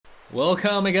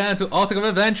Welcome again to Otaku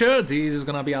Adventure. This is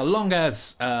gonna be a long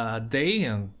ass day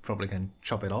and probably can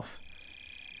chop it off.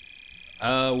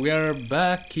 We are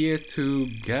back here to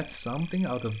get something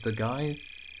out of the guy.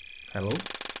 Hello?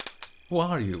 Who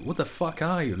are you? What the fuck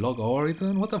are you? Log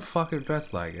Horizon? What the fuck are you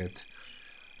dressed like it?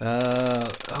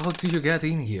 How do you get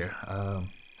in here?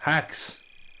 Hacks.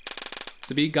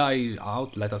 The big guy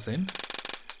out let us in.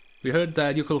 We heard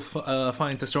that you could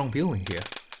find a strong building here.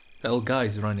 The old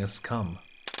guys running a scum.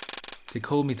 They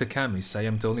call me the chemist. I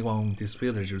am the only one in this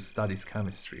village who studies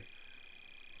chemistry.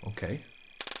 Okay.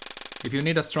 If you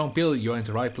need a strong build, you're in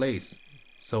the right place.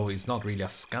 So it's not really a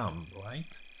scam, right?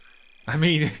 I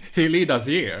mean, he lead us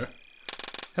here.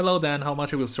 Hello Dan, how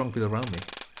much will strong build around me?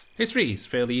 History is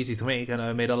fairly easy to make and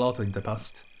I made a lot in the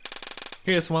past.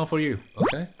 Here's one for you.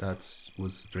 Okay, that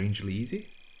was strangely easy.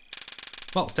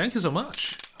 Well, thank you so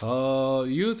much.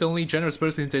 You're the only generous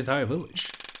person in the entire village.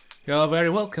 You are very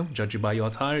welcome. Judging by your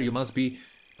attire, you must be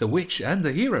the witch and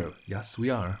the hero. Yes, we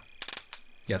are.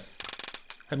 Yes.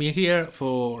 I'm here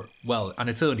for, well, an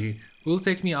eternity. Will you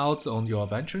take me out on your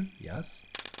adventure? Yes.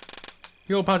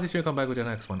 Your party will come back with the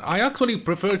next one. I actually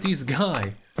prefer this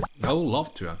guy. I would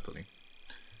love to, actually.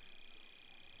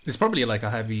 It's probably like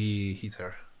a heavy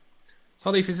hitter.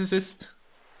 Sorry, physicist.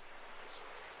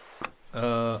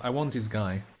 I want this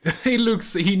guy.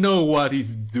 He know what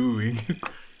he's doing.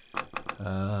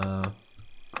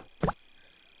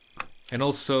 And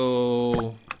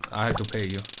also, I had to pay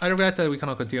you. I regret that we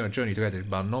cannot continue our journey together,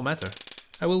 but no matter.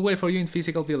 I will wait for you in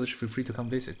physical village. Feel free to come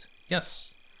visit.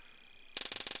 Yes.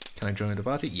 Can I join the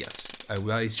party? Yes.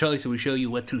 His choice will show you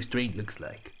what true strength looks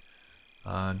like.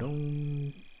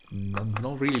 I'm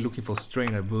not really looking for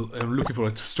strength. I'm looking for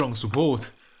a strong support.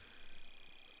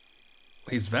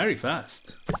 He's very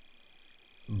fast.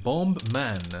 Bomb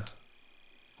man.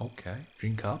 Okay,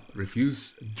 drink up,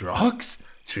 refuse drugs,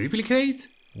 triplicate,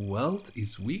 wealth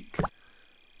is weak.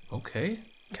 Okay,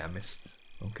 chemist.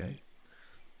 Okay,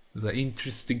 it's an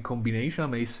interesting combination, I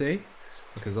may say.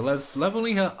 Okay, so let's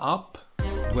leveling her up.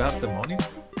 Do we have the money?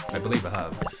 I believe I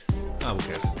have. Ah, who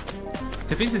cares?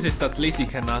 The physicist at least he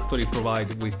can actually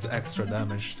provide with extra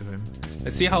damage to him.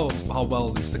 Let's see how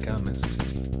well is the chemist.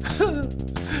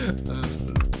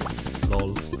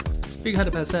 Lol. Big had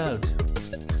to pass out.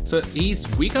 So he's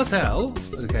weak as hell,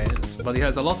 okay, but he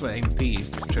has a lot of MP,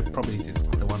 which I probably is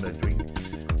the one that drink.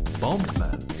 Bomb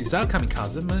man, is that a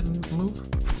kamikaze move?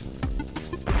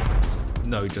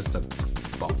 No, it's just a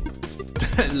bomb.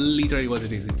 Literally what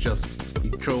it is, he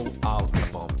throw out a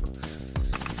bomb.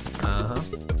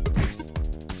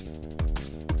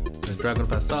 The dragon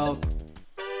pass out.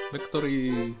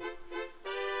 Victory.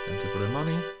 Thank you for the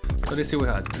money. So let's see what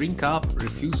we had. Drink up,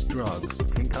 refuse drugs.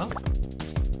 Drink up?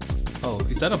 Oh,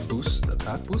 is that a boost?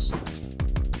 Attack boost?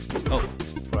 Oh,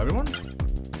 for everyone?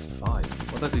 5.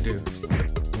 What does he do?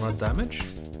 More damage?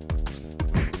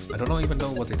 I don't even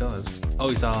know what it does.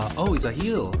 Oh, it's a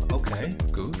heal. Okay,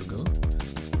 good.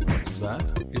 Not too bad.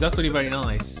 It's actually very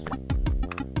nice.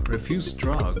 Refuse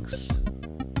drugs.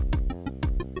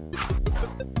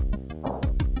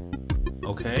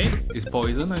 Okay, it's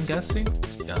poison, I'm guessing.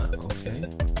 Yeah, okay.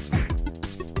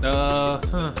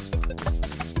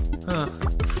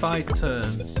 5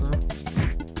 turns.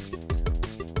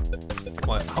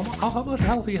 What? How much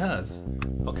health he has?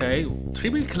 Okay,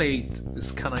 triplicate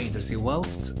is kinda interesting.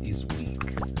 Wealth is weak.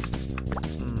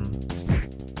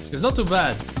 It's not too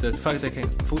bad. The fact they can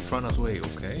foot run us away.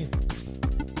 Okay.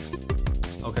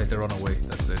 Okay, they run away.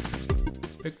 That's it.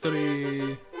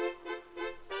 Victory.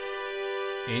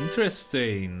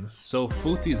 Interesting. So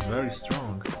foot is very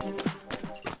strong.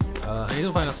 I need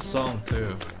to find a song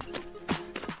too.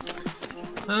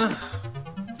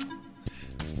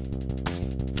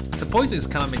 The poison is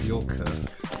kind of mediocre.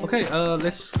 Okay,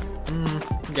 let's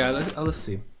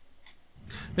see.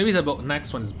 Maybe the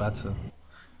next one is better.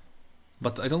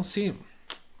 But I don't see.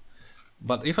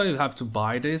 But if I have to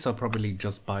buy this, I'll probably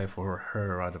just buy for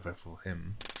her rather than for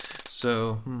him.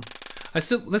 So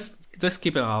let's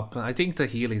keep it up. I think the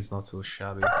heal is not too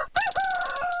shabby.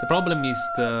 The problem is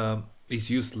is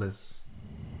useless.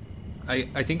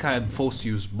 I think I am forced to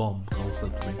use bomb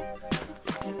constantly.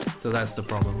 So that's the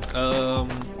problem.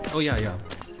 Oh yeah.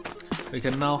 We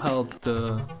can now help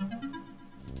the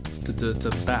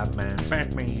Batman.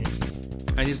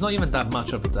 And it's not even that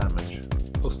much of a damage.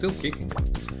 Oh, still kicking.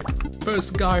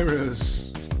 First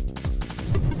Gyros.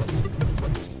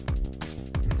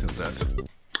 Do that.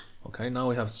 Okay, now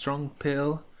we have strong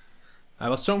pill. I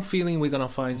have a strong feeling we're gonna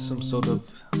find some sort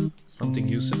of something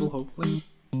usable, hopefully.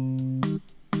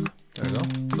 There we go.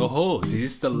 Oh, this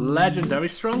is the legendary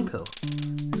strong pill.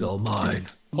 It's all mine.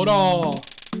 Hold on!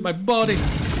 My body!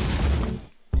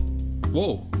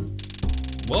 Whoa!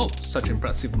 Whoa, such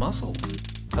impressive muscles.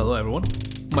 Hello everyone.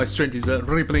 My strength is a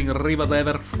rippling river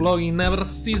ever flowing, never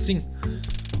ceasing.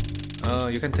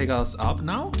 You can take us up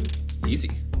now? Easy.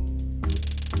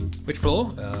 Which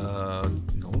floor?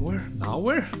 Nowhere.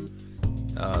 Nowhere?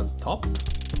 Top?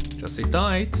 Just sit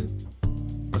tight.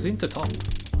 What's in the top?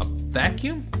 A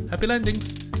vacuum? Happy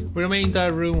landings. We remain in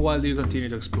that room while you continue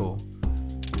to explore.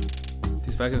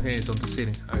 This vacuum cleaner is on the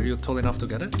ceiling. Are you tall enough to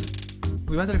get it?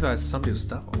 We better if I something to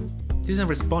stop. It doesn't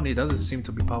respond, it doesn't seem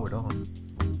to be powered on.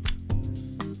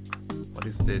 What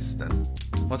is this then?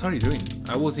 What are you doing?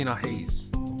 I was in a haze.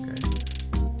 Okay.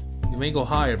 You may go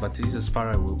higher, but this is as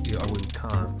far as I will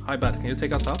come. Hi Bat, can you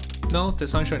take us up? No, the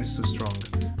sunshine is too strong.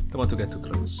 Don't want to get too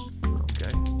close.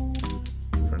 Okay.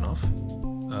 Fair enough.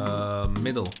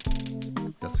 Middle.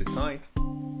 Just sit tight.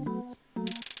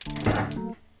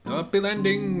 Happy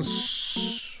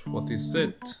landings! What is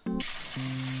it?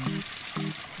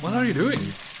 What are you doing?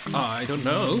 I don't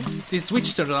know. This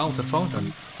switch turned out the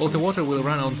fountain. All the water will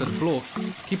run onto the floor.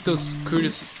 Keep those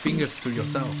curious fingers to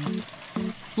yourself.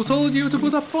 Who told you to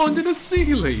put a fountain in the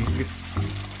ceiling?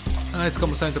 It's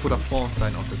common sense to put a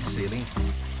fountain on the ceiling.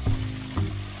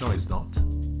 No, it's not.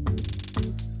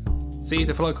 See,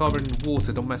 the floor covered in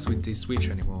water. Don't mess with this switch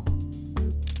anymore.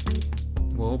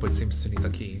 Whoa, but it seems to need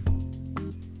a key.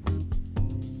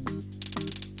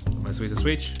 Don't mess with the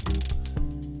switch.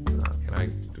 Can I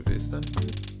do this then?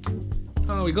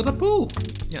 Oh, we got a pool!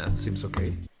 Yeah, seems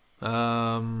okay.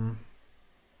 Well,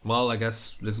 I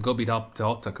guess let's go beat up the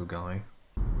Otaku guy.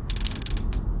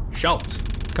 Shout!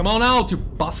 Come on out, you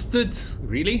bastard!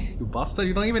 Really? You bastard?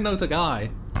 You don't even know the guy.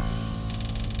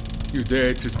 You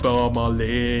dare to spell my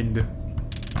land.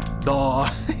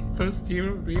 Die! First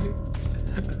year, really?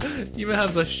 Even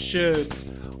has a shirt.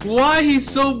 Why he's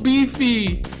so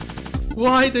beefy?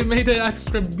 Why they made it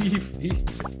extra beefy?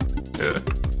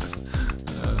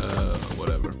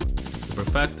 Whatever. Super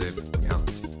effective, yeah.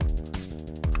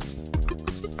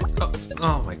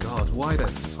 Oh my god, why did I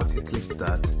fucking click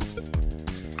that?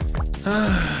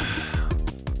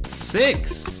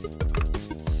 6!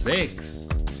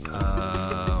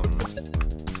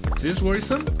 Is this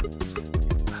worrisome?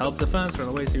 Help the fans run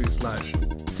away, serious slash.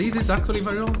 This is actually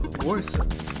very worrisome.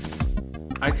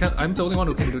 I'm the only one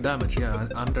who can do damage, yeah,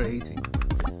 under 18.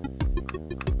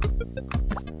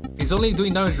 He's only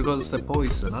doing damage because of the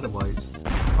poison, otherwise.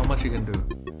 How much you can do?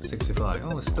 65.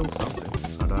 Oh, it's still something.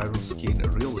 And iron skin, a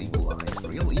real evil eye.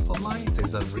 Real evil eye?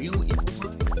 There's a real evil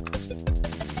eye?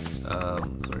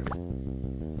 Sorry.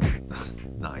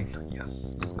 9.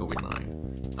 Yes, let's go with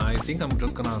 9. I think I'm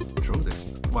just gonna throw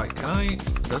this. Why, can I...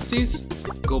 Does this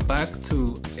go back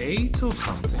to 8 or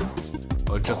something?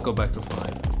 Or just go back to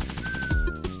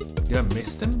 5? Did I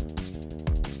miss them?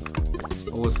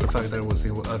 Or was the fact that it was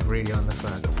a radiant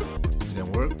effect?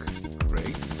 Didn't work?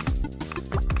 Great.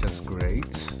 Just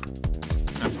great.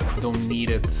 I don't need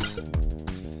it.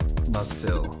 But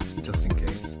still, just in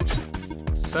case.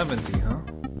 70, huh?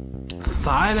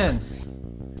 Silence!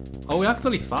 Oh, we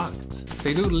actually fucked.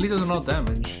 They do little or no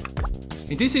damage.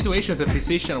 In this situation, the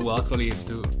physician will actually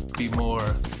be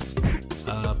more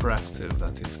proactive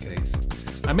in this case.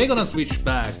 I may gonna switch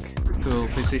back to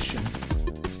physician.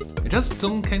 I just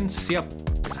can see a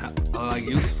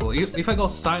useful. If I go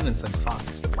silence, I'm fucked.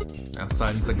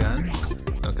 Silence again.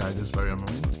 Okay, this is very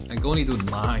annoying. I can only do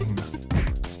 9.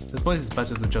 At this point, it's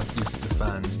better to just use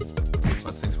defense.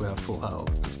 But since we have full health,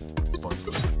 it's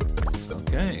pointless.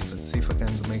 Okay, let's see if I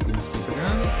can make this sleep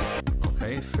again.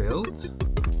 Okay, failed.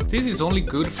 This is only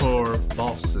good for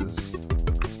bosses.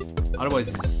 Otherwise,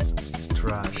 it's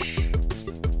trash.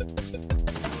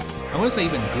 I wouldn't say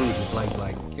even good. It's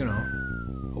like you know,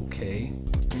 okay.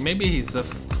 Maybe his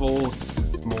fault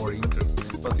is more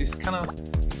interesting, but it's kind of.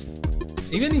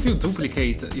 Even if you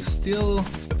duplicate, you still.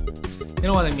 You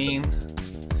know what I mean?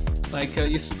 Like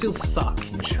you still suck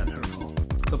in general.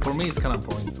 So for me, it's kind of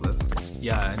pointless.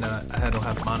 Yeah, and I don't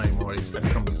have mana anymore. I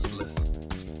become useless.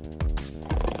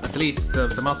 At least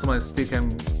the mastermind still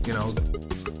can, you know,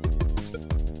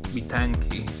 be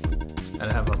tanky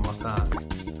and have an attack.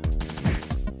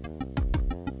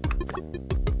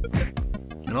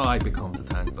 You know, I become the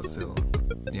tank, but still,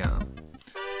 yeah.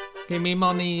 Give me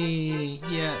money.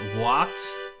 Yeah, what?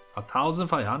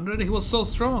 1,500? He was so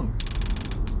strong.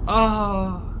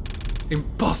 Ah,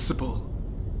 impossible.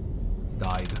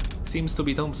 Died. Seems to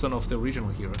be Thompson of the original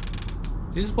hero.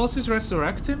 Is it supposed to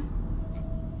resurrect him?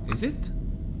 Is it?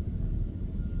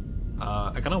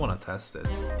 I kinda wanna test it.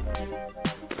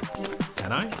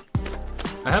 Can I?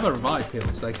 I have a revive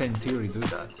pill, so I can in theory do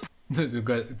that. to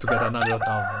get another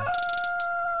 1,000.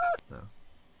 No.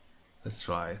 Let's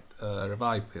try it.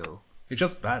 Revive pill. It's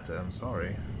just better, I'm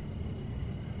sorry.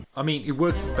 I mean, it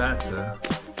works better.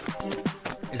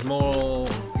 It's more...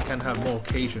 You can have more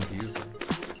occasion to use it.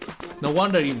 No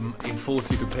wonder it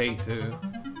forces you to pay too.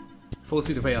 Force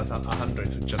you to pay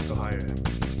 100 just to hire him.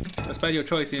 Respect your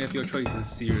choice even if your choice is a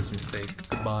serious mistake.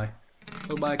 Goodbye.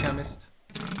 Goodbye, chemist.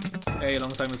 Hey,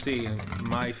 long time no see.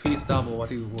 My fee's double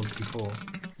what it was before.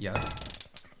 Yes.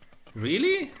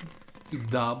 Really? It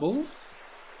doubles?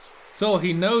 So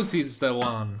he knows he's the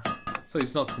one. So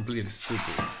he's not completely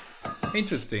stupid.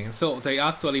 Interesting. So they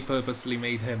actually purposely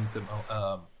made him the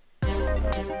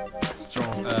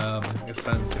strong,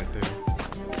 expensive too.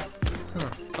 Huh,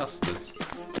 bastards.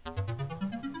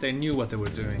 They knew what they were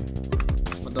doing.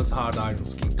 What does hard iron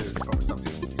skin do? It's probably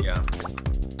something, yeah.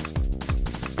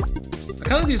 I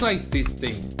kind of dislike this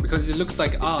thing because it looks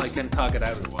like, I can target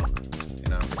everyone, you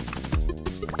know.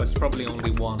 But it's probably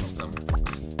only one of them.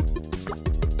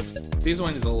 This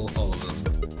one is all of them.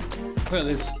 Well,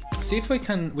 let's see if we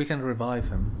can revive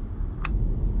him.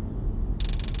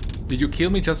 Did you kill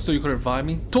me just so you could revive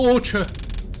me? Torture!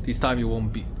 This time you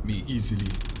won't beat me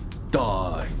easily.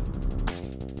 Die!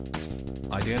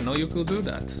 I didn't know you could do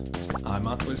that. I'm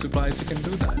actually surprised you can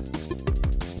do that.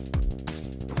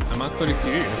 I'm actually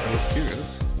curious, I was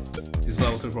curious. This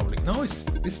level 2 probably... No, it's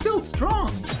still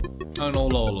strong! Oh no,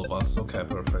 all of us. Okay,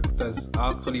 perfect. That's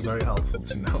actually very helpful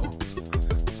to know.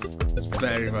 It's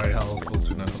very, very helpful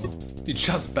to know. It's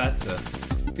just better.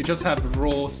 It just have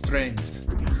raw strength.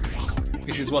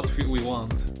 Which is what we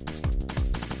want.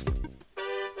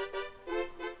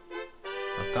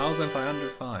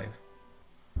 1505.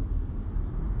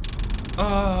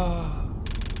 Ah,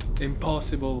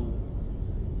 impossible.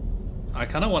 I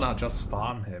kinda wanna just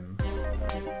farm him.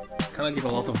 Kinda give a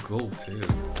lot of gold too.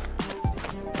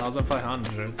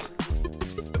 1500.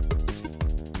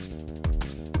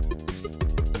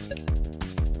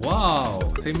 Wow,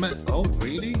 they meant. Oh,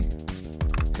 really?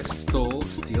 They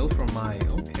steal from my.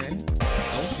 Okay.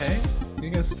 Okay.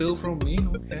 You can steal from me?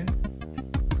 Okay.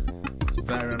 It's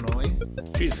very annoying.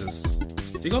 Jesus.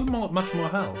 He got much more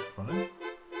health, right?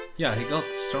 Yeah, he got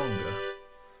stronger.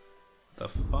 The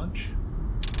fudge?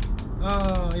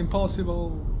 Ah,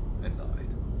 impossible! And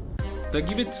died. Do I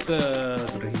give it to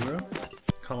the hero?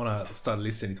 I wanna start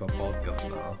listening to a podcast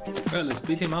now. Well, let's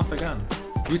beat him up again.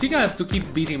 Do you think I have to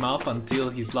keep beating him up until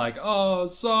he's like, oh,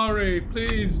 sorry,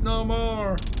 please, no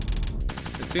more?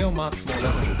 Let's see how much more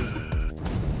damage.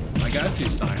 I guess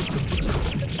he's dying.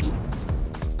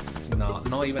 No,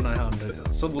 not even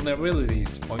 900. So vulnerability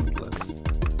is pointless.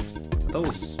 That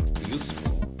was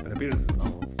useful, but it appears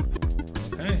not.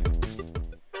 Okay.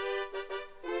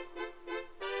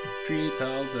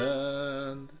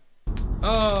 3000.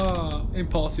 Ah,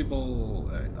 impossible.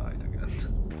 I died again.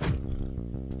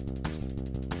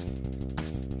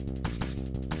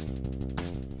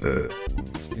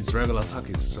 His regular attack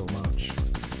is so much.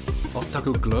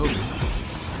 Otaku glow.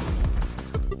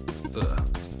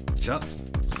 Just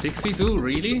 62,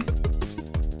 really?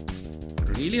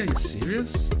 Really? Are you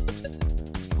serious?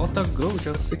 Otaku glow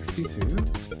just 62?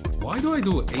 Why do I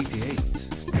do 88?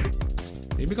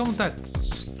 Did it become that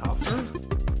tougher?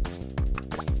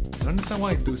 I don't understand why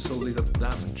I do so little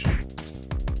damage.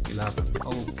 11.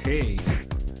 Okay.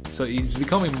 So it's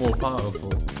becoming more powerful.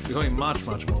 Becoming much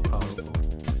more powerful.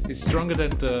 He's stronger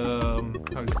than the...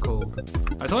 how it's called.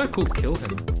 I thought I could kill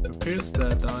him. It appears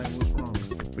that I was wrong.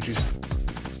 Which is...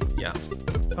 yeah.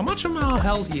 How much amount of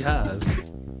health he has?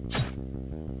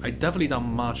 I definitely done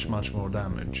much more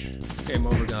damage. Game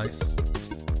over, guys.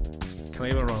 Can I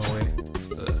even run away?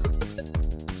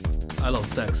 I love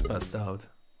sex, passed out.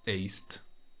 Aced.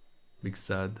 Big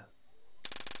sad.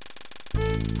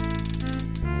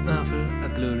 After a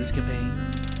glorious campaign.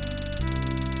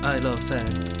 I love sex.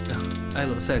 I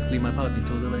love sex, leave my party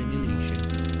total annihilation.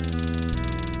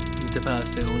 In the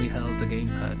past I only held the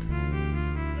gamepad.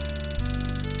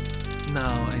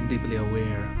 Now I'm deeply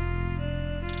aware.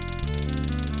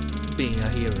 Being a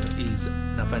hero is,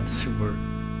 in a fantasy world,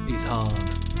 is hard.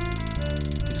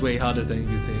 It's way harder than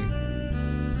you think.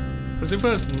 First and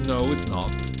first, no it's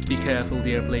not. Be careful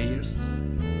dear players.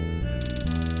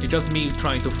 It's just me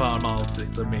trying to farm out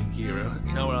the main hero.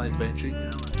 In our adventure, in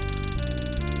our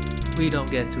life. We don't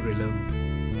get to reload.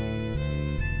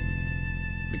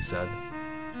 Big sad.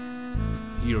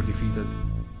 Hero defeated.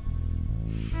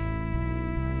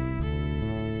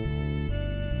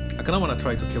 I kinda wanna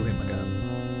try to kill him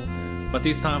again. But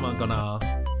this time I'm gonna...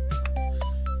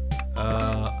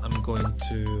 I'm going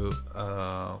to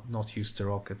not use the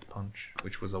rocket punch,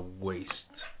 which was a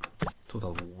waste.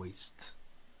 Total waste.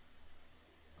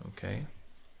 Okay.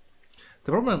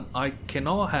 The problem, I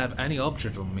cannot have any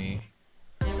object on me.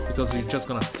 Because he's just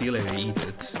gonna steal it and eat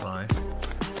it, right?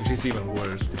 Which is even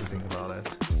worse if you think about it.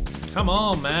 Come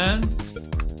on, man.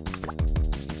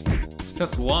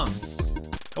 Just once.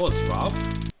 That was rough.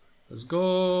 Let's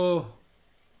go.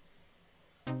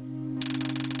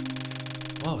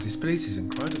 Wow, this place is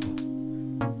incredible.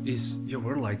 Is your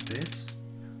world like this?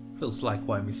 Feels like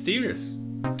quite mysterious.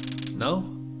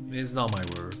 No, it's not my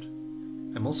world.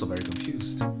 I'm also very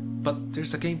confused. But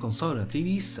there's a game console and a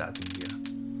TV set in here.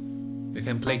 You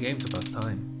can play games to pass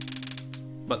time.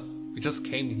 But we just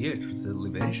came here through the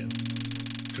television.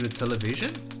 Through the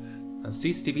television? As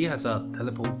this TV has a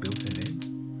teleport built in it.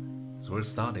 So we're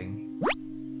starting.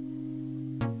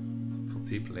 For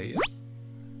 3 players?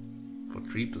 For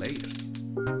 3 players.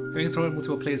 Going through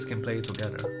multiple players can play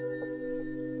together.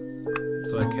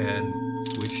 So I can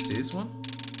switch this one.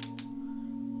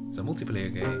 It's a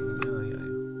multiplayer game. Yeah.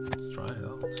 Let's try it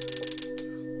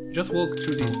out. Just walk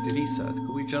through this TV set.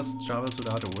 Could we just travel to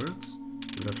the other worlds?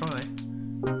 Give it a try.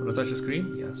 Will I touch the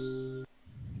screen? Yes.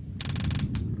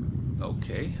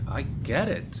 Okay, I get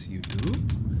it. You do?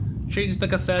 Change the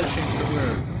cassette, change the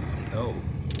word. Oh.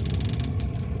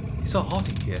 It's so hot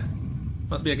in here.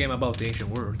 Must be a game about the ancient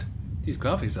world. These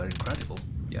graphics are incredible.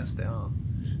 Yes, they are.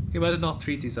 You better not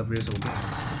treat this as a virtual game.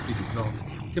 It is not.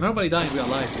 You probably die in real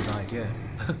life tonight, yeah.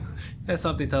 Yeah,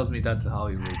 something tells me that's how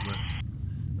you would run.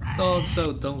 No,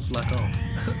 so don't slack off.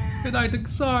 You died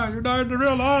inside, you died in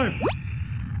real life.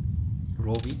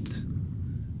 Raw meat.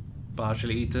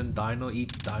 Partially eaten dino,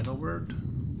 eat dino word.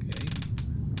 Okay.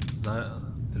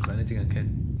 There's anything I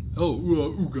can... Oh,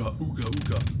 ooga, ooga, ooga,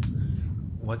 ooga.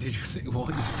 What did you say?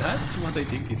 What is that? What I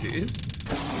think it is?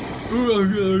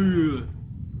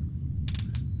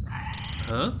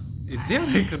 Huh? Is there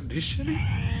air conditioning?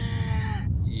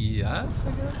 Yes,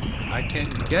 I guess. I can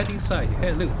get inside.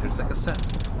 Hey, look, there's a cassette.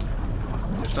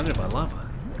 There's something about lava.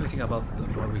 Anything about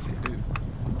what we can do?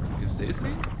 Use this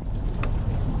thing?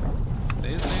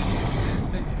 This thing? This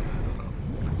thing?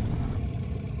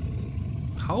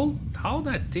 I don't know. How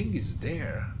that thing is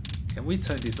there? Can we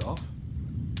turn this off?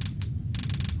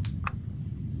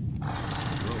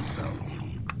 Roll cell.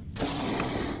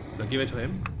 Do I give it to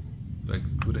him? Do I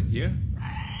put it here?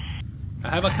 I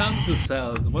have a cancer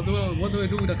cell. What do I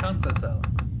do with a cancer cell?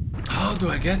 How do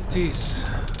I get this?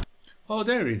 Oh,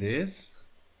 there it is.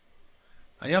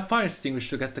 I need a fire extinguisher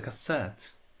to get the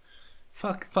cassette.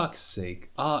 Fuck's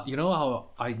sake. You know how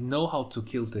I know how to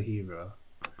kill the hero.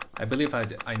 I believe I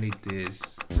need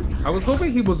this. I was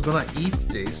hoping he was gonna eat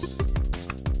this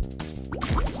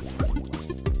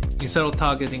instead of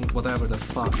targeting whatever the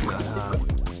fuck I have.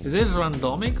 Is it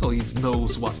randomic or he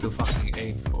knows what to fucking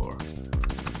aim for?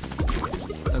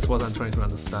 That's what I'm trying to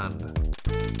understand.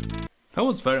 That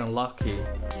was very unlucky.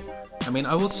 I mean,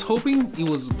 I was hoping he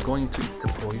was going to eat the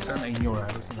poison and ignore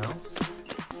everything else.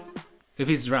 If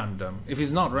it's random. If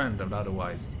it's not random,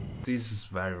 otherwise. This is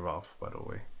very rough, by the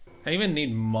way. I even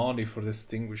need money for the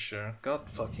extinguisher. God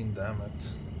fucking damn it.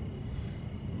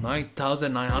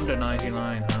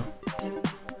 9,999, huh?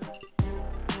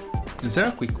 Is there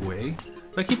a quick way?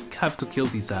 Do I have to kill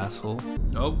this asshole?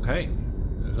 Okay.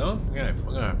 So, yeah,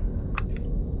 okay.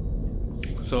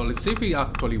 So let's see if it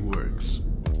actually works.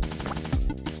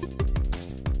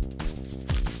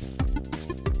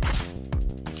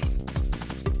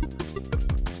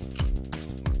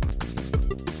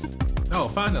 Oh,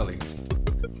 finally.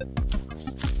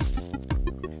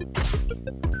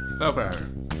 Okay.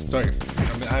 Sorry,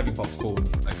 I'm having popcorn.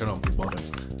 I cannot be bothered.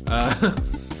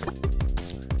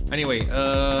 Anyway,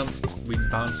 we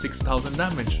found 6,000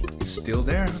 damage. It's still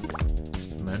there.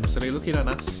 Menacingly looking at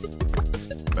us.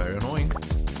 Very annoying.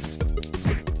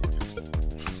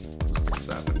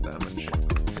 7 damage.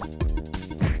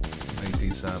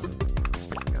 87.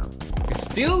 Yeah.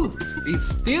 It's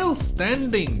still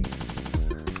standing.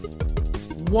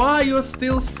 Why you're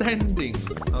still standing?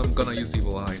 I'm gonna use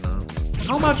Evil Eye now.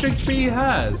 How much HP he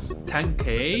has?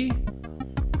 10k?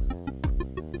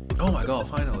 Oh my god,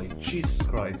 finally. Jesus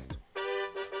Christ.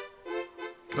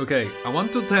 Okay, I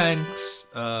want to thank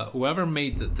whoever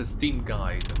made the Steam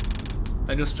guide.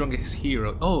 I'm your strongest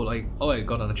hero. Oh, I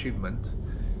got an achievement.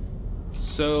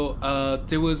 So,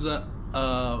 there was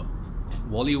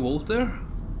Wally Walter.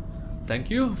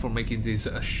 Thank you for making this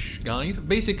guide.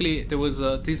 Basically, there was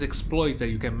this exploit that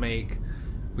you can make,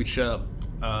 which,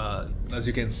 as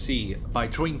you can see, by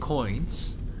throwing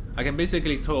coins, I can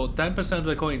basically throw 10% of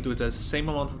the coin to the same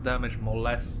amount of damage, more or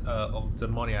less, of the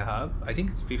money I have. I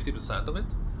think it's 50% of it.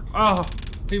 Ah,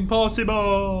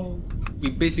 impossible! We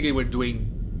basically were doing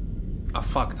a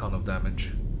fuck ton of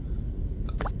damage.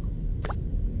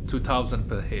 2,000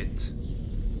 per hit.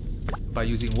 By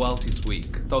using Wealth is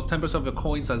weak. Those 10% of your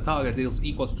coins as a target deals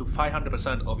equals to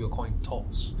 500% of your coin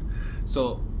tossed.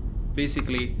 So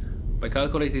basically, by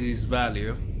calculating this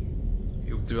value,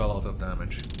 it would do a lot of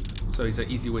damage. So it's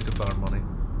an easy way to farm money.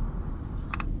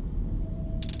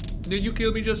 Did you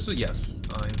kill me just to... Yes,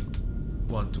 I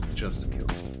want to just to kill.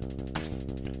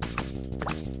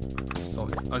 So,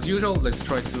 as usual, let's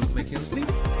try to make him sleep.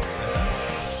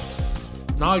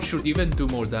 Now it should even do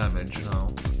more damage now.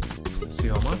 Let's see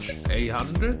how much.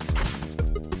 800?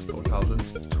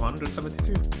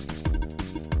 4,272.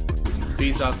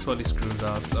 These actually screwed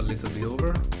us a little bit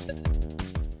over.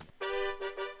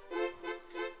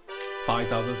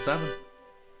 5,007.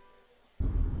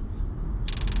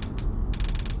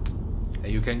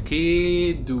 And you can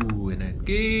keep doing it,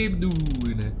 keep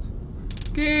doing it,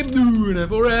 keep doing it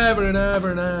forever and ever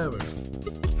and ever.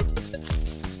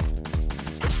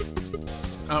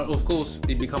 Of course,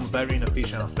 it becomes very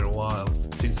inefficient after a while,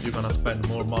 since you're gonna spend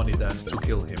more money than to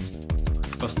kill him.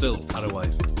 But still,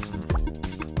 otherwise,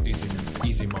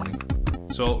 easy money.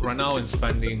 So right now I'm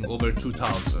spending over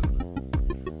 2,000.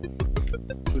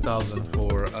 2,000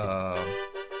 for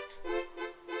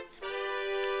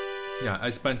yeah,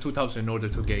 I spent 2,000 in order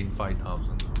to gain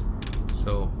 5,000.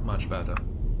 So much better.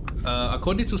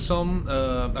 According to some,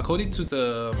 according to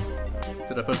the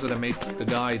person that made the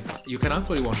guide, you can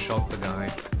actually one-shot the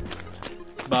guy,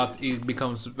 but it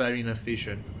becomes very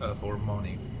inefficient for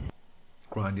money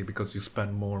grinding because you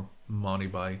spend more money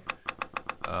by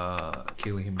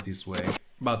killing him this way.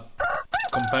 But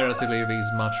comparatively, it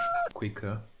is much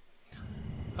quicker.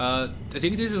 I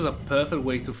think this is a perfect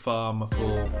way to farm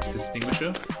for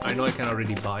Distinguisher. I know I can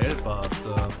already buy it, but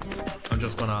I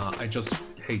just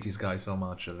hate this guy so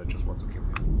much that I just want to kill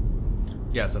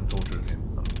him. Yes, I'm torturing him.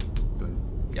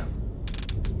 Yeah.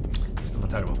 I'm a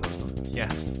terrible person. Yeah.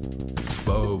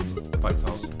 Boom.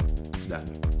 5,000. Then.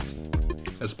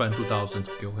 I spent 2,000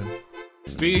 to kill him.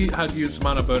 If we had used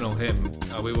mana burn on him,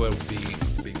 we would be in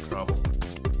big trouble.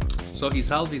 So his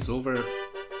health is over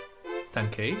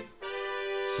 10k.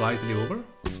 Slightly over.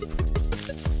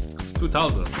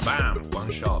 2,000. Bam! One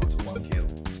shot, one kill.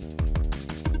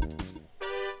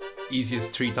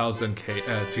 Easiest 3,000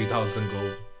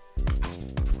 gold.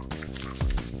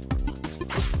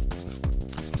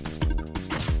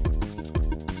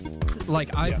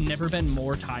 Like, I've never been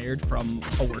more tired from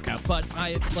a workout, but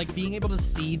I like being able to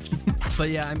see. But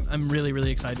yeah, I'm really,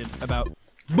 really excited about.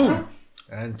 Boom!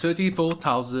 And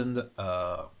 34,000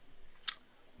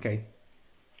 okay.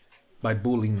 By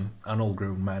bullying an old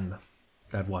grown man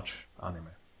that watch anime.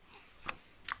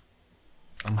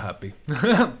 I'm happy.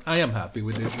 I am happy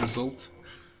with this result.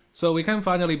 So we can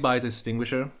finally buy the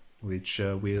Extinguisher, which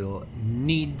we'll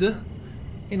need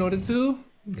in order to,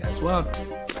 guess what?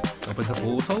 Open the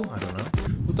portal? I don't know.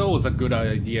 I thought it was a good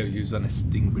idea to use an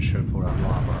Extinguisher for a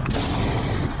lava.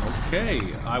 Okay,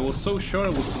 I was so sure I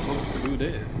was supposed to do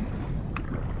this.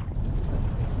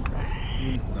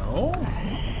 No?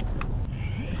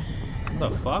 What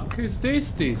the fuck is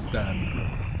this then?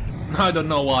 I don't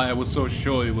know why I was so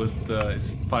sure it was the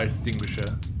fire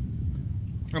extinguisher.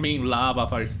 I mean lava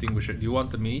fire extinguisher. Do you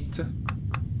want the meat?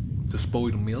 The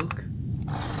spoiled milk?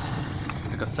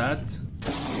 The cassette?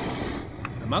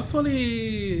 I'm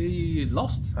actually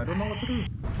lost. I don't know what to do.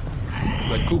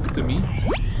 Do I cook the meat?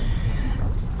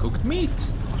 Cooked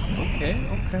meat! Okay.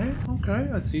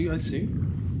 I see.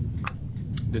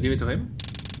 Do you give it to him?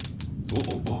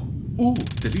 Oh,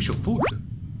 delicious food.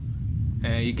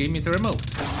 You gave me the remote.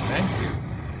 Thank you.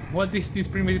 What does this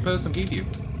primitive person give you?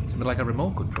 Something like a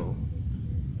remote control.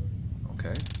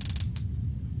 Okay.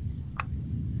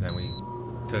 Then we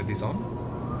turn this on.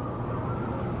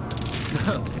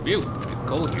 Phew, it's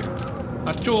cold here.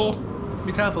 Achoo!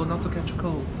 Be careful not to catch a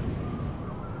cold.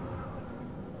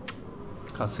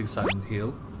 Classic Silent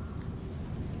Hill.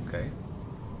 Okay.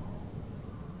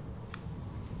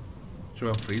 Should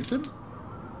I freeze him?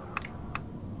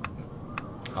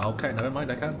 Okay, never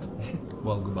mind, I can't.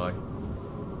 Well, goodbye.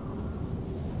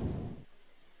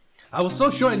 I was so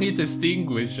sure I need the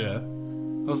extinguisher.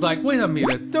 I was like, wait a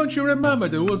minute, don't you remember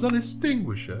there was an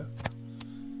extinguisher?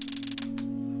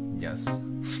 Yes.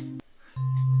 I'm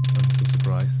so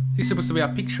surprised. This is supposed to be a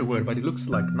picture word, but it looks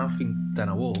like nothing than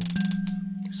a wall.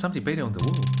 There's something painted on the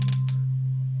wall.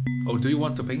 Oh, do you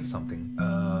want to paint something?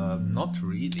 Not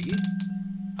really.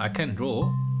 I can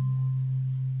draw.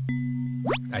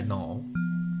 I know.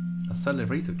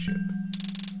 Accelerator chip.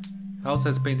 House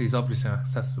has painted is obviously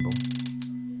accessible.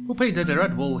 Who painted the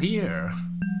red wall here?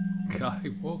 Guy,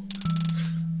 what?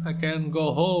 I can't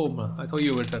go home. I thought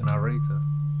you were the narrator.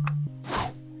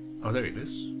 Oh, there it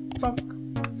is. Fuck.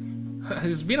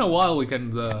 It's been a while we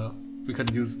can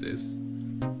use this.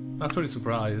 I'm actually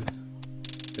surprised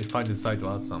they find inside to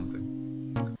add something.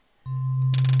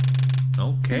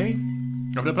 Okay.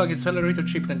 After plugging accelerator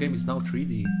chip, the game is now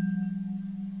 3D.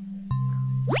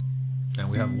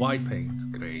 we have white paint.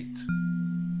 Great.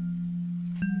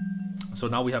 So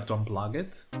now we have to unplug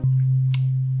it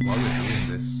while we're doing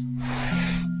this.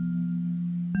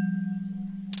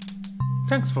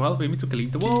 Thanks for helping me to clean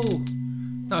the wall.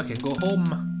 Now I can go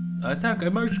home. Thank, I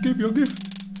might give you a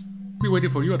gift. Be waiting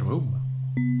for you at home.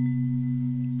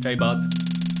 Hey bud,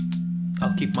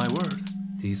 I'll keep my word.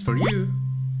 This is for you.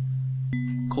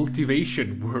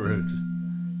 Cultivation word.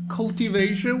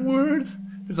 Cultivation word?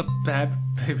 There's a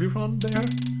baby run there.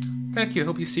 Thank you,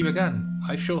 hope you see you again.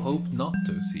 I sure hope not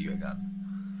to see you again.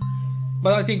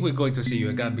 But I think we're going to see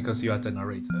you again because you are the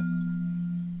narrator.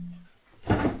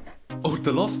 Oh,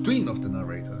 the lost twin of the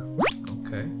narrator.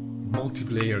 Okay.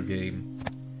 Multiplayer game.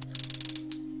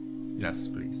 Yes,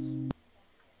 please.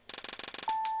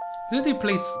 Isn't the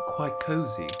place quite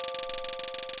cozy?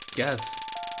 Yes.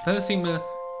 Doesn't seem to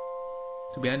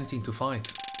be anything to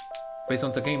fight. Based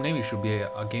on the game name, it should be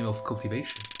a game of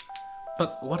cultivation.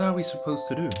 But what are we supposed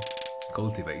to do?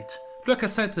 Cultivate. Look, a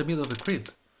cassette in the middle of the crib.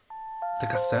 The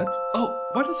cassette? Oh,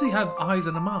 why does he have eyes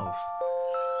and a mouth?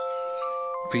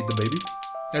 Feed the baby?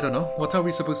 I don't know. What are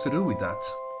we supposed to do with that?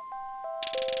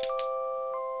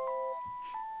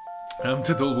 I'm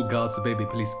the doll who guards the baby.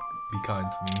 Please be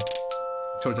kind to me.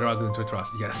 Throw the rug into a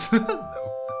trash. Yes. No.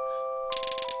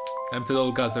 I'm the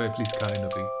doll who guards the baby. Please kind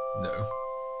of me. No.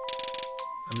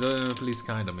 I'm the please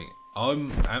kind of me. I'm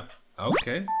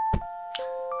okay.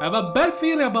 I have a bad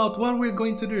feeling about what we're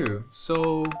going to do.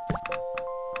 So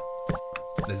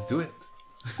let's do it.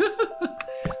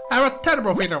 I have a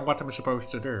terrible feeling of what I'm supposed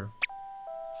to do.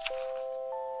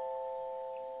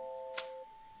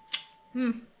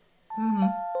 Sounds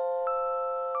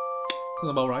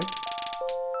about right.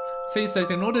 Says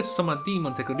that in order to summon a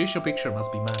demon, the conditional picture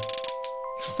must be mad.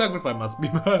 Sacrifice must be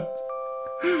mad.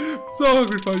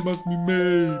 Sacrifice must be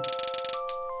made.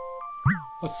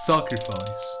 A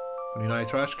sacrifice. When you know a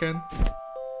trash can?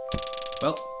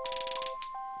 Well,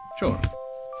 sure.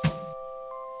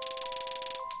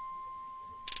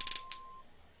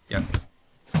 Yes.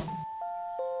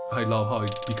 I love how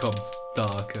it becomes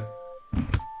darker.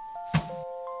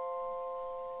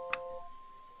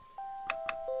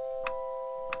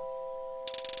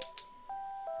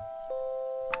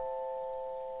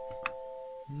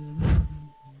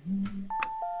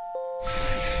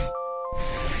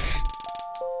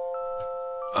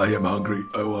 I am hungry,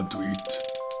 I want to eat.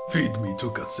 Feed me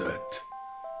to cassette.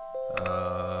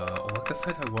 What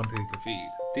cassette I wanted to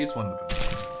feed? This one.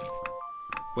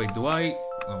 Wait, do I?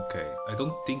 Okay, I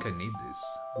don't think I need this.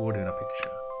 More than a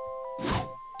picture.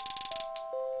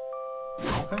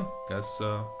 Okay, guess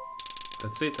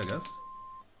that's it, I guess.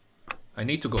 I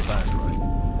need to go back, right?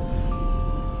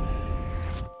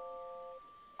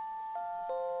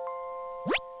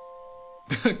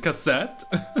 Cassette?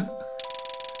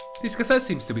 This cassette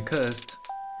seems to be cursed.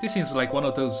 This seems like one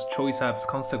of those choice have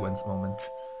consequence moment.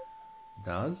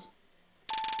 Does?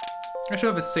 I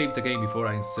should have saved the game before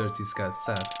I insert this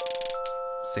cassette.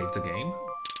 Save the game?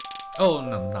 Oh,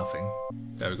 no, nothing.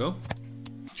 There we go.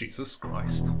 Jesus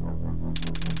Christ.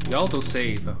 The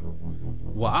autosave.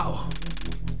 Wow.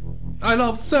 I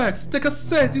love sex. The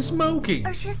cassette is smoking.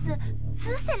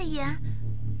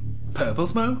 Purple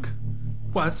smoke?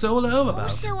 What's so low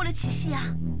about?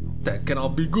 That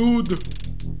cannot be good.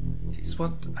 This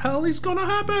what hell is gonna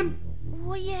happen?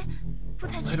 I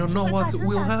don't know what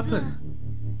will happen.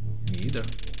 Neither.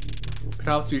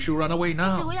 Perhaps we should run away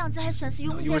now.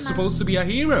 You were supposed to be a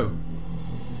hero.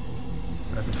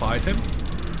 Let's fight him.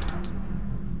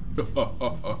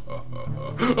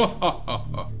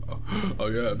 I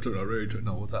am the narrator.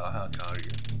 No, what the heck are you?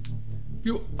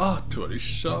 You utterly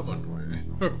summoned me.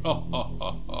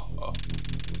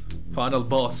 Final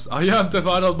boss. I am the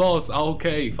final boss.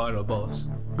 Okay, final boss.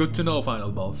 Good to know,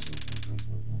 final boss.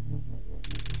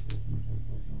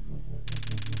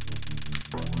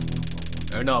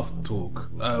 Enough talk.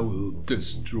 I will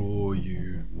destroy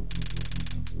you.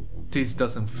 This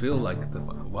doesn't feel like the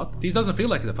final. What? This doesn't feel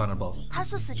like the final boss.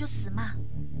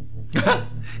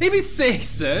 If he says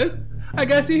so, I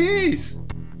guess he is.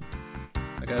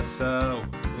 I guess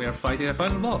we are fighting a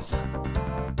final boss.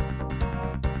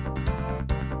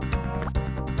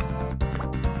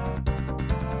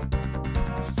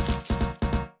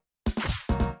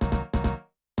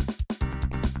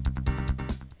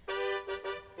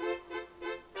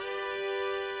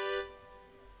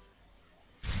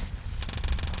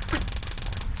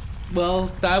 Well,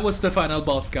 that was the final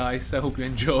boss, guys. I hope you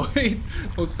enjoyed.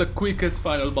 It was the quickest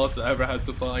final boss I ever had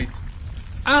to fight.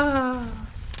 Ah!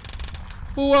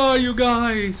 Who are you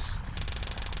guys?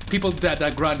 People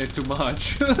that grinded too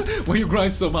much. When you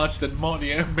grind so much that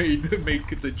money make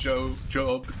the job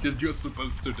that you're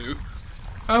supposed to do.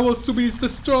 I was to be the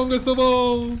strongest of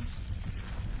all.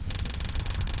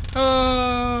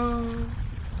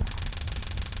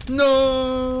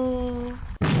 No.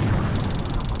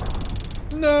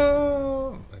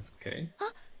 No. That's okay.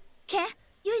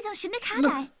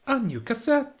 Look, a new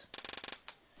cassette.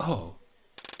 Oh.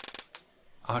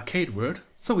 Arcade word?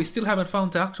 So we still haven't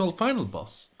found the actual final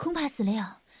boss.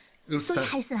 Look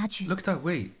that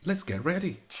way. Let's get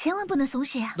ready.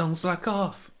 Don't slack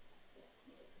off.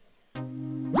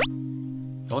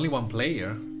 Only one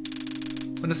player.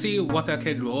 Wanna see what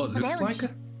arcade world looks like?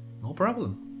 No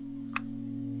problem.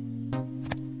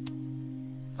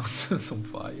 It's on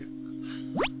fire.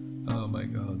 Oh my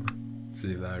god. It's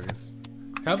hilarious.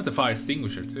 I have the fire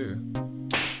extinguisher too.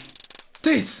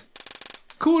 This!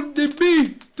 Couldn't it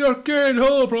be the arcade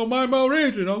hall from my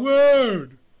original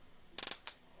world?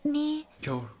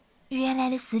 Your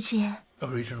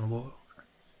original world?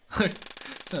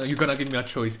 You're gonna give me a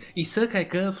choice. Is my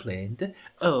girlfriend?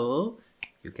 Oh,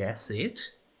 you guess it?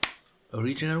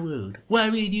 Original world. Why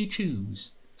would you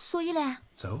choose?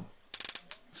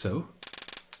 So?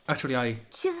 Actually,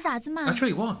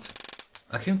 Actually, what?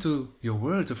 I came to your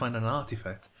world to find an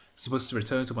artifact. Supposed to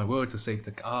return to my world to save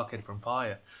the arcade from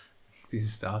fire. This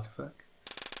is the artifact.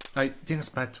 I didn't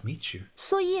expect to meet you.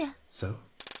 So?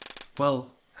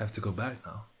 Well, have to go back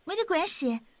now.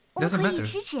 Doesn't matter.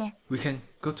 We can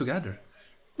go together.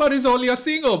 But it's only a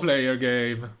single player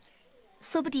game.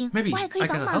 Maybe I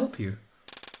can help you.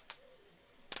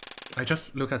 I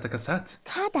just look at the cassette.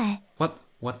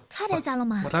 What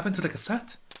happened to the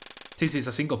cassette? This is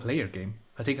a single player game.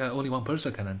 I think only one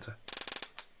person can enter.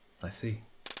 I see.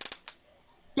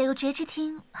 Is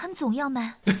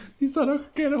that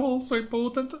arcade hall so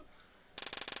important?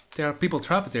 There are people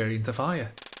trapped there in the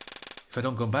fire. If I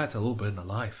don't go back, they'll all burn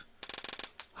alive.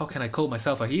 How can I call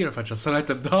myself a hero if I just let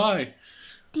them die?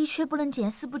 It's true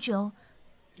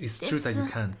that you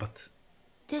can't, but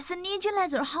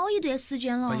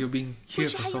you've been here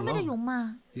for so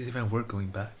long. Is it even worth going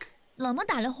back?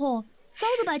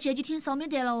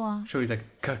 Sure, like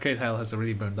arcade hell has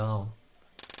already burned down.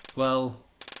 Well,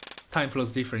 time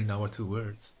flows different in our two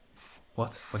worlds.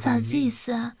 What do you mean?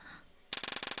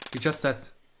 It's just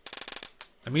that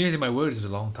a minute in my world is a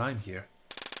long time here.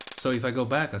 So if I go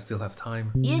back, I still have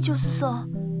time.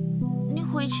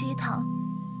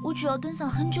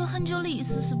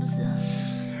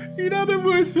 In other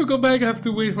words, if you go back, I have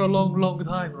to wait for a long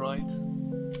time, right?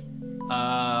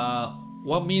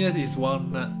 1 minute is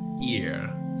 1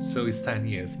 year, so it's 10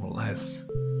 years more or less.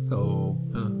 So,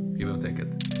 you will take it.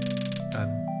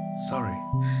 I'm sorry.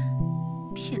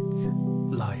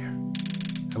 Liar.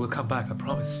 I will come back, I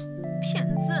promise.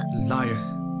 Liar.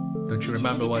 Don't you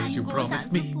remember what you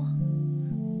promised me?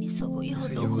 You said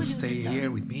you will stay here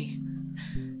with me.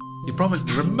 You promised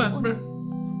me, remember?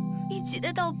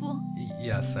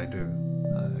 Yes, I do.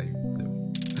 I do.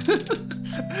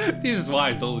 This is why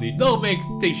I told you, don't make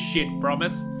this shit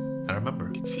promise. I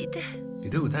remember. You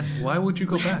do, then why would you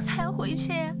go back?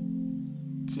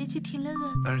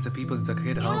 Aren't the people in the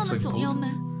arcade house so important?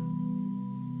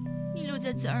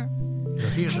 You're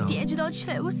here now.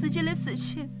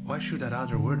 Why should that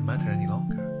other word matter any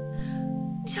longer?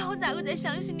 How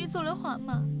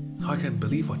I can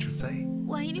believe what you say?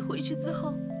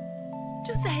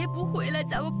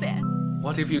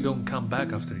 What if you don't come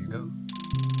back after you go?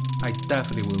 I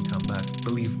definitely will come back,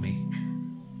 believe me.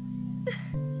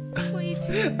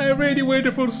 I already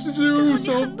waited for you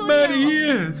so many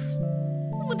years.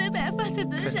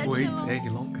 Can't wait any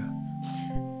longer.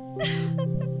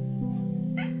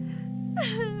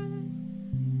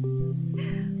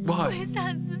 Why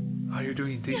are you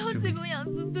doing this to me?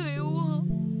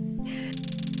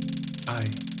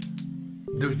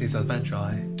 During this adventure,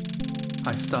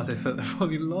 I started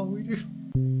falling in love with you.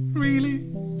 Really?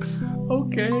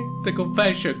 Okay. The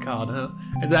confession card, huh?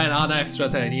 And then an extra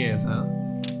 10 years, huh?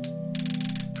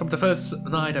 From the first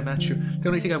night I met you, the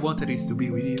only thing I wanted is to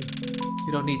be with you.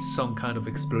 You don't need some kind of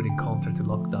exploding counter to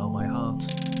lock down my heart.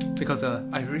 Because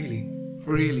I really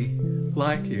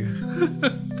like you.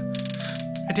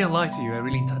 I didn't lie to you, I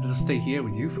really intended to stay here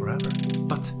with you forever.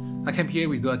 But I came here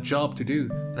with a job to do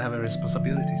and I have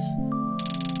responsibilities.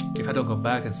 If I don't go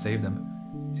back and save them,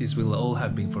 this will all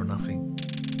have been for nothing.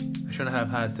 I shouldn't have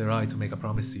had the right to make a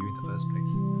promise to you in the first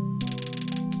place.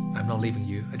 I'm not leaving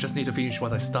you, I just need to finish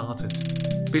what I started.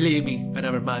 Believe me, I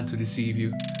never meant to deceive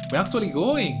you. We're actually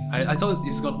going! I thought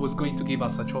this was going to give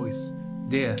us a choice.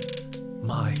 There,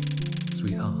 my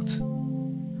sweetheart.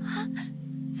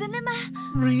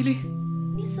 Really?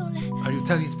 Are you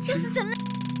telling the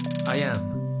truth? I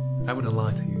am. I wouldn't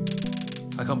lie to you.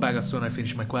 I'll come back as soon as I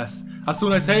finish my quest. As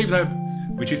soon as I save them!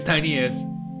 Which is 10 years.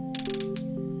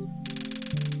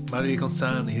 My only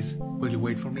concern is, will you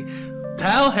wait for me?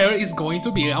 Tell her it's going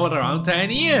to be out around 10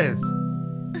 years.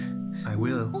 I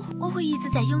will. 我会一直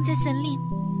在永在森林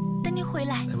等你回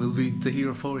来。 I will be in the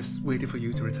hero forest waiting for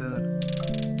you to return.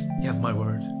 You have my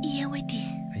word. 一言为定。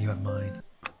 And you have mine.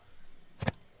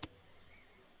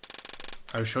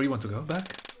 Are you sure you want to go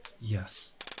back?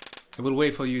 Yes. I will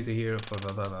wait for you to hear for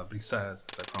be sad,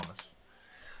 as I promise.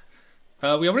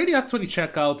 We already actually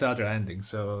checked out the other ending,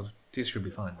 so this should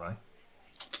be fine, right?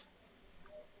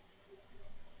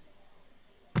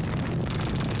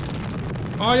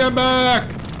 I am back!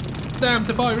 Damn,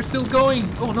 the fire is still going!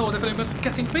 Oh no, the flame is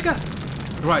getting bigger!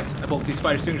 Right, I bought this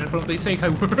fire extinguisher from the Isekai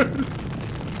world.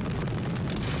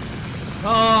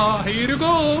 Ah, here you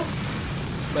go!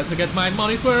 Let me get my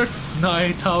money's worth!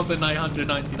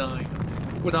 9,999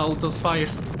 with all those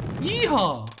fires.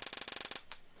 Yeehaw!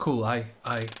 Cool, I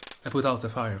put out the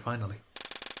fire finally.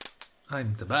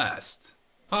 I'm the best.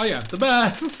 I am the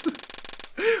best!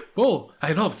 Whoa,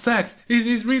 I love sex! Is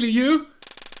this really you?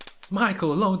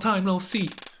 Michael, long time no see.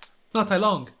 Not that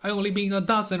long, I only been a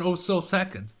dozen or so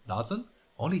seconds. Dozen?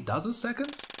 Only dozen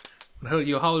seconds? I heard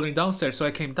you howling downstairs, so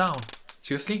I came down.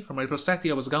 Seriously? From my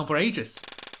perspective, I was gone for ages.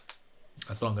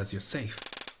 As long as you're safe.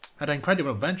 At an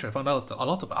incredible adventure, I found out a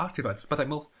lot of artifacts, but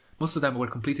most of them were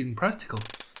completely impractical.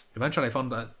 Eventually, I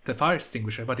found the fire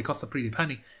extinguisher, but it cost a pretty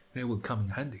penny, and it would come in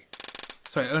handy.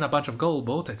 So I earned a bunch of gold,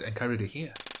 bought it, and carried it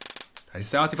here. That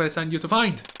is the artifact I sent you to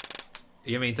find.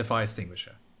 You mean the fire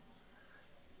extinguisher?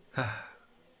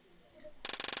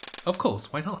 Of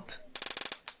course, why not?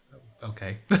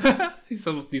 Okay. He's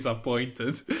almost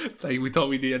disappointed. It's like we thought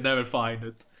we'd never find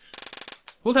it.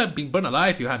 Would have been burned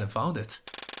alive if you hadn't found it.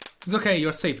 It's okay,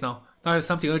 you're safe now. Now I have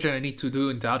something urgent I need to do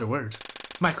in the other world.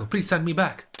 Michael, please send me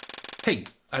back. Hey,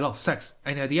 I lost sex.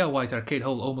 Any idea why the arcade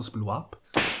hole almost blew up?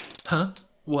 Huh?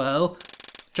 Well,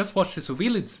 just watch the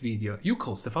surveillance video. You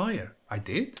caused the fire. I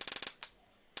did?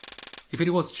 If it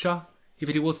was just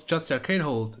the arcade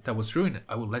hole that was ruined,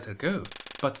 I would let her go.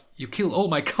 But you killed all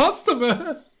my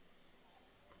customers!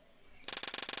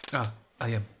 Ah, I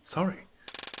am sorry.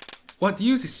 What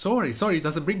use is sorry? Sorry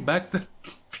doesn't bring back the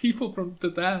people from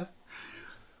the death.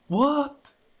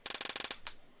 What?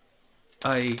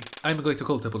 I'm going to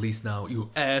call the police now,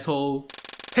 you asshole.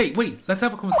 Hey, wait, let's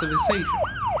have a conversation.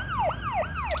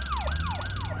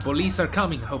 Police are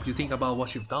coming. I hope you think about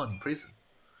what you've done in prison.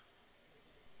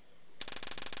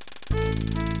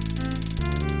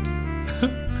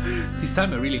 This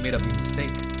time I really made a big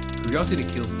mistake. Curiosity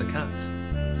kills the cat.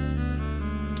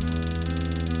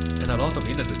 And a lot of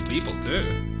innocent people too.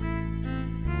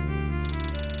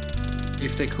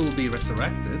 If they could be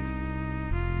resurrected,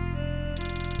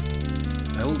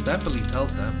 I will definitely tell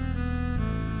them.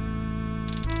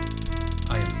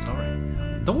 I am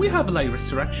sorry. Don't we have like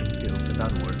resurrection pills in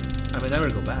that world? I may never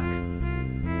go back.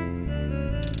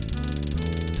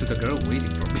 To the girl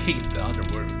waiting for me in the other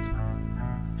world.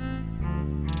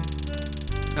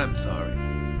 I'm sorry.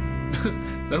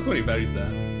 It's actually very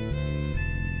sad.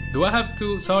 Do I have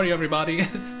to? Sorry everybody.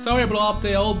 Sorry I blew up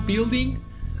the old building.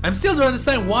 I'm still trying to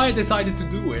understand why I decided to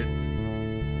do it.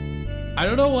 I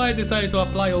don't know why I decided to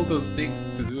apply all those things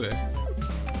to do it.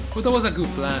 But that was a good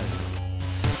plan.